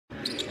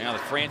Now the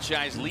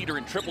franchise leader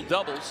in triple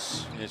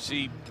doubles as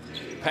he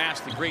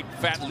passed the great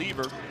Fat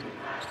Lever.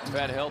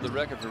 Fat held the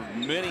record for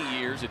many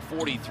years at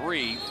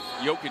 43.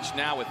 Jokic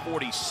now with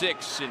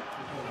 46, and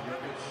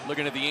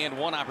looking at the and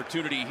one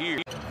opportunity here.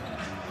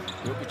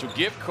 Jokic will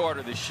give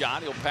Carter the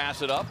shot. He'll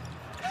pass it up.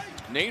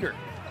 Nader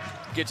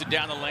gets it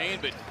down the lane,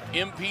 but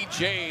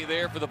MPJ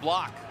there for the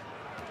block.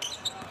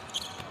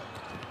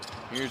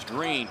 Here's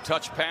Green,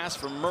 touch pass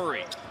from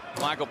Murray.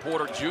 Michael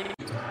Porter Jr.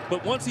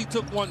 But once he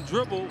took one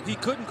dribble, he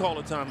couldn't call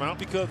a timeout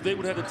because they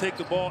would have to take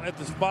the ball at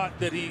the spot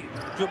that he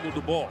dribbled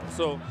the ball.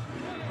 So,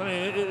 I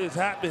mean, it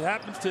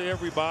happens to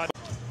everybody.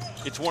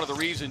 It's one of the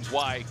reasons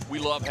why we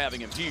love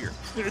having him here.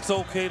 It's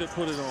okay to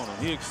put it on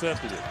him. He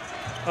accepted it.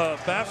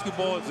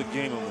 Basketball is a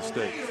game of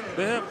mistakes.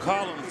 They have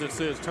columns that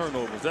says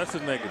turnovers. That's a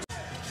negative.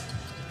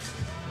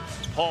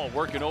 Paul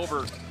working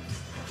over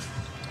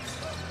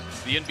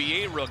the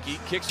NBA rookie,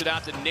 kicks it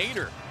out to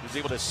Nader, who's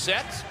able to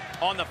set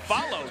on the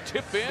follow,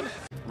 tip in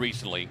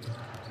recently,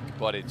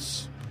 but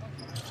it's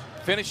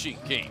finishing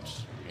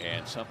games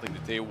and something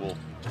that they will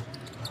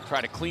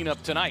try to clean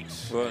up tonight.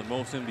 Well,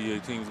 most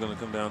NBA teams going to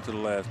come down to the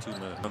last 2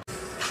 minutes.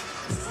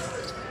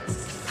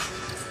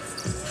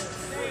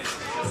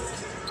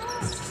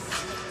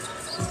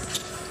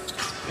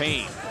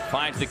 Payne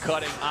finds the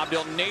cutting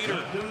Abdel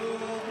Nader.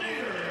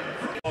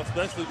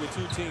 Especially with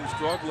two teams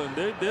struggling,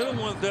 they're the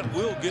ones that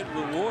will get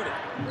rewarded.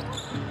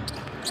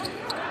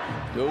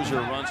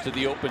 Dozier runs to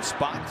the open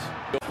spot.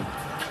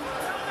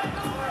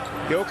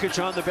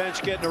 Jokic on the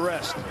bench getting a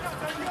rest.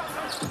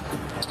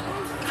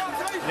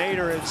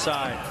 Nader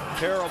inside.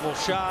 Terrible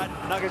shot.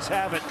 Nuggets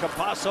have it.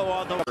 Campasso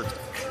on the...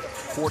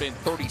 Ford in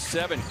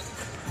 37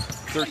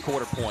 third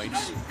quarter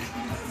points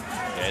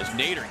as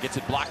Nader gets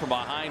it blocked from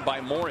behind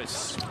by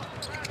Morris.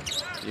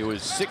 It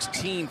was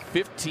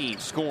 16-15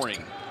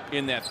 scoring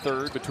in that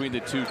third between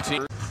the two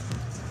teams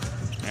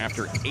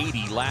after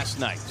 80 last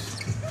night.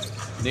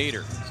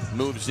 Nader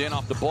moves in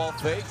off the ball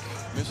fake,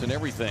 missing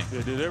everything.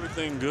 They did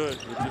everything good,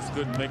 but just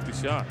couldn't make the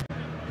shot.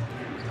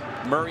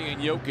 Murray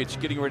and Jokic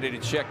getting ready to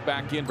check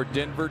back in for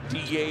Denver.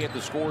 DA at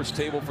the scores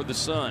table for the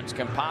Suns.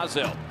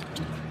 Campazzo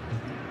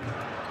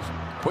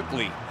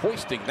quickly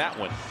hoisting that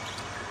one.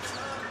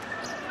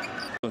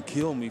 Gonna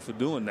kill me for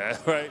doing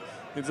that, right?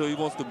 And so he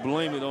wants to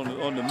blame it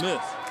on the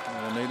miss.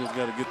 And Nader's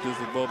got to get this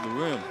above the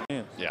rim.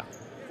 Man. Yeah.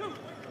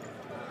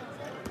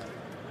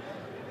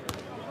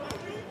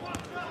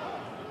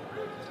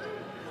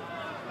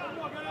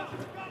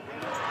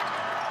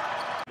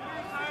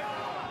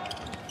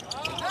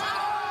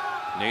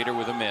 Nader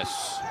with a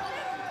miss.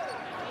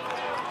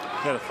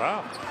 Got a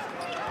foul.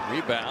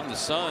 Rebound. The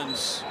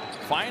Suns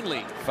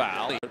finally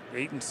foul.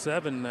 8 and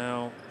 7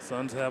 now.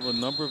 Suns have a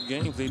number of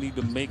games they need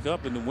to make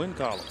up in the win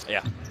column.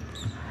 Yeah.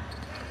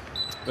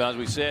 Well, as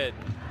we said,